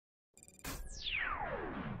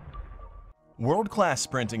World-class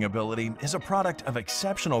sprinting ability is a product of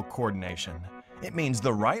exceptional coordination. It means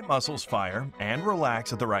the right muscles fire and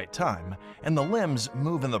relax at the right time, and the limbs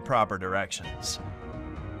move in the proper directions.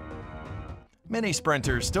 Many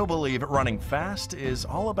sprinters still believe running fast is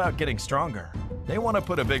all about getting stronger. They want to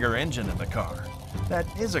put a bigger engine in the car. That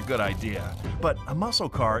is a good idea, but a muscle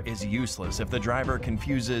car is useless if the driver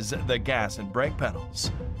confuses the gas and brake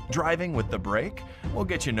pedals. Driving with the brake will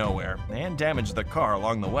get you nowhere and damage the car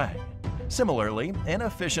along the way. Similarly,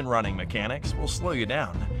 inefficient running mechanics will slow you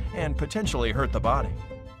down and potentially hurt the body.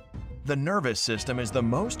 The nervous system is the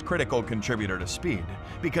most critical contributor to speed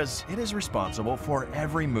because it is responsible for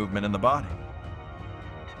every movement in the body.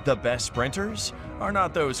 The best sprinters are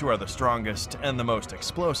not those who are the strongest and the most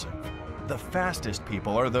explosive. The fastest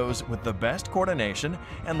people are those with the best coordination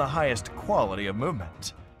and the highest quality of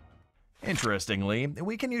movement. Interestingly,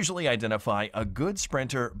 we can usually identify a good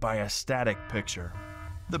sprinter by a static picture.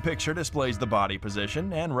 The picture displays the body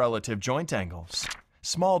position and relative joint angles.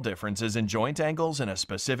 Small differences in joint angles in a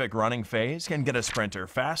specific running phase can get a sprinter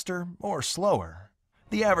faster or slower.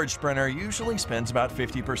 The average sprinter usually spends about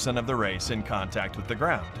 50% of the race in contact with the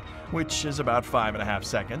ground, which is about 5.5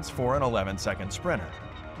 seconds for an 11-second sprinter.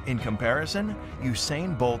 In comparison,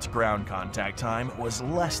 Usain Bolt's ground contact time was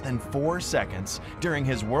less than 4 seconds during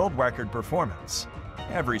his world record performance.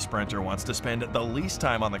 Every sprinter wants to spend the least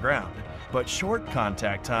time on the ground, but short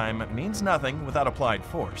contact time means nothing without applied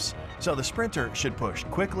force, so the sprinter should push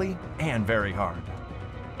quickly and very hard.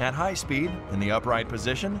 At high speed, in the upright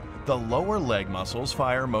position, the lower leg muscles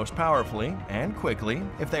fire most powerfully and quickly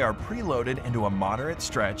if they are preloaded into a moderate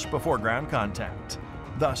stretch before ground contact.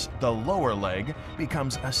 Thus, the lower leg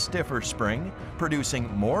becomes a stiffer spring, producing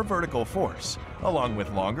more vertical force, along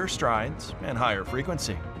with longer strides and higher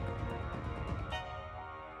frequency.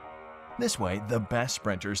 This way, the best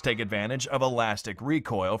sprinters take advantage of elastic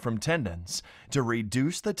recoil from tendons to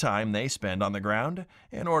reduce the time they spend on the ground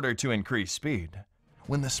in order to increase speed.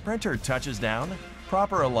 When the sprinter touches down,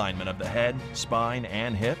 proper alignment of the head, spine,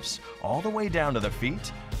 and hips, all the way down to the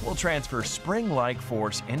feet, will transfer spring-like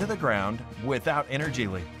force into the ground without energy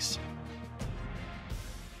leaks.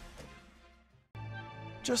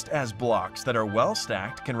 Just as blocks that are well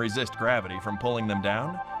stacked can resist gravity from pulling them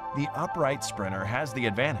down, the upright sprinter has the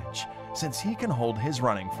advantage, since he can hold his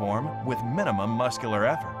running form with minimum muscular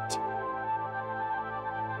effort.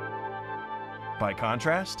 By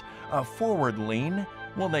contrast, a forward lean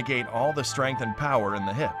will negate all the strength and power in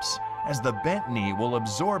the hips, as the bent knee will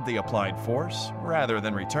absorb the applied force rather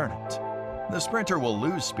than return it. The sprinter will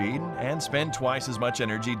lose speed and spend twice as much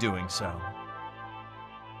energy doing so.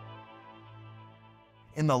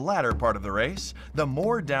 In the latter part of the race, the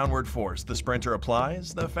more downward force the sprinter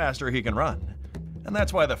applies, the faster he can run. And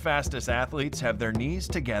that's why the fastest athletes have their knees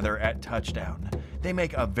together at touchdown. They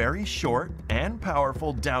make a very short and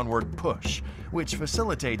powerful downward push, which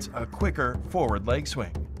facilitates a quicker forward leg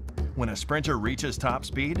swing. When a sprinter reaches top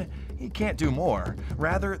speed, he can't do more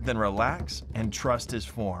rather than relax and trust his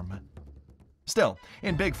form. Still,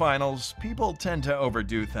 in big finals, people tend to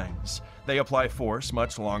overdo things. They apply force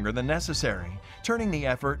much longer than necessary, turning the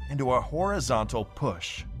effort into a horizontal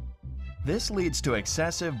push. This leads to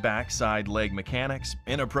excessive backside leg mechanics,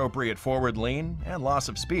 inappropriate forward lean, and loss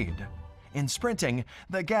of speed. In sprinting,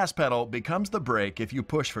 the gas pedal becomes the brake if you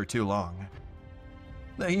push for too long.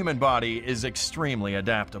 The human body is extremely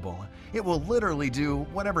adaptable. It will literally do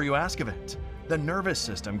whatever you ask of it. The nervous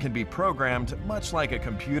system can be programmed much like a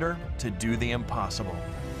computer to do the impossible.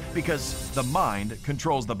 Because the mind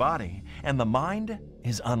controls the body, and the mind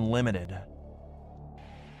is unlimited.